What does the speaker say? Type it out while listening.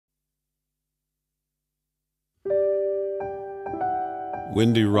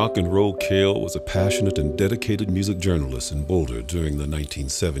Wendy Rock and Roll Kale was a passionate and dedicated music journalist in Boulder during the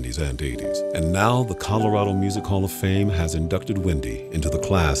 1970s and 80s. And now the Colorado Music Hall of Fame has inducted Wendy into the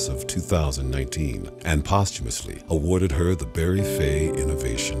class of 2019 and posthumously awarded her the Barry Fay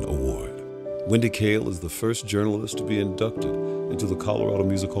Innovation Award. Wendy Kale is the first journalist to be inducted into the Colorado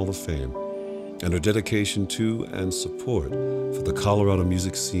Music Hall of Fame, and her dedication to and support for the Colorado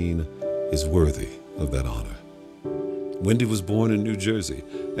music scene is worthy of that honor. Wendy was born in New Jersey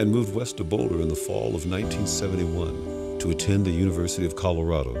and moved west to Boulder in the fall of 1971 to attend the University of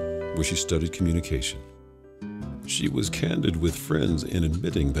Colorado, where she studied communication. She was candid with friends in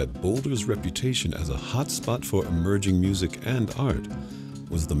admitting that Boulder's reputation as a hotspot for emerging music and art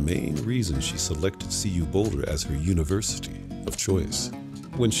was the main reason she selected CU Boulder as her university of choice.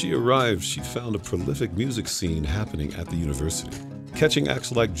 When she arrived, she found a prolific music scene happening at the university, catching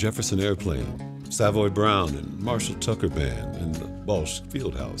acts like Jefferson Airplane, Savoy Brown and Marshall Tucker Band in the Balch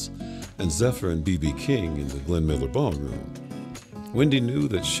Fieldhouse, and Zephyr and B.B. King in the Glenn Miller Ballroom. Wendy knew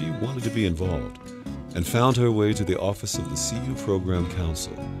that she wanted to be involved and found her way to the office of the CU Program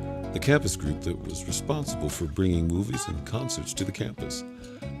Council, the campus group that was responsible for bringing movies and concerts to the campus.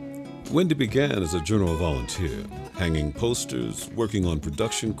 Wendy began as a journal volunteer, hanging posters, working on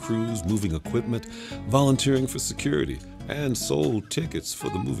production crews, moving equipment, volunteering for security, and sold tickets for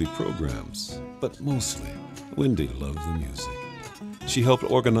the movie programs. But mostly, Wendy loved the music. She helped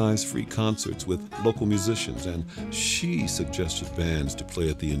organize free concerts with local musicians, and she suggested bands to play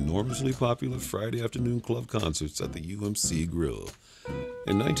at the enormously popular Friday afternoon club concerts at the UMC Grill.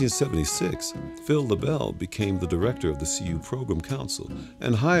 In 1976, Phil LaBelle became the director of the CU Program Council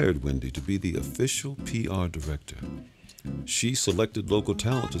and hired Wendy to be the official PR director. She selected local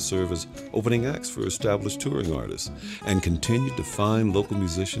talent to serve as opening acts for established touring artists and continued to find local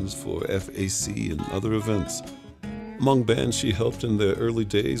musicians for FAC and other events. Among bands she helped in their early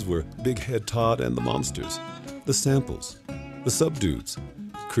days were Big Head Todd and the Monsters, The Samples, The Subdudes,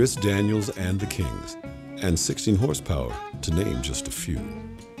 Chris Daniels and the Kings, and 16 Horsepower, to name just a few.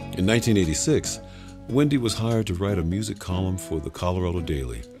 In 1986, Wendy was hired to write a music column for the Colorado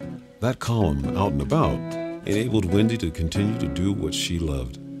Daily. That column, Out and About, enabled Wendy to continue to do what she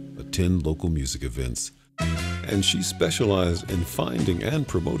loved, attend local music events. And she specialized in finding and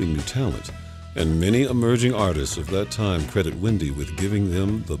promoting new talent. And many emerging artists of that time credit Wendy with giving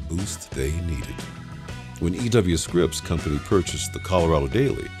them the boost they needed. When E.W. Scripps Company purchased the Colorado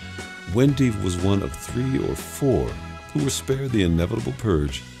Daily, Wendy was one of 3 or 4 who were spared the inevitable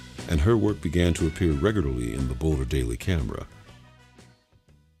purge, and her work began to appear regularly in the Boulder Daily Camera.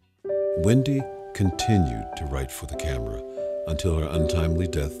 Wendy continued to write for the camera until her untimely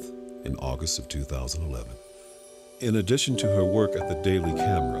death in August of 2011. In addition to her work at the Daily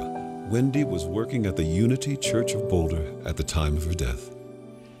Camera, Wendy was working at the Unity Church of Boulder at the time of her death.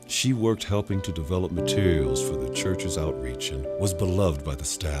 She worked helping to develop materials for the church's outreach and was beloved by the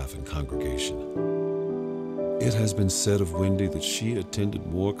staff and congregation. It has been said of Wendy that she attended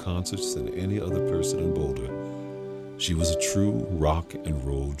more concerts than any other person in Boulder. She was a true rock and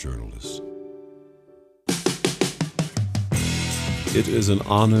roll journalist. It is an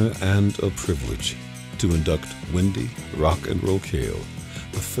honor and a privilege to induct Wendy Rock and Roll Kale,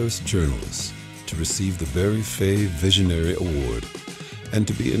 the first journalist to receive the Barry Fay Visionary Award and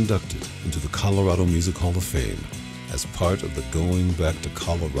to be inducted into the Colorado Music Hall of Fame as part of the Going Back to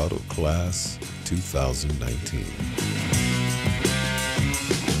Colorado Class 2019.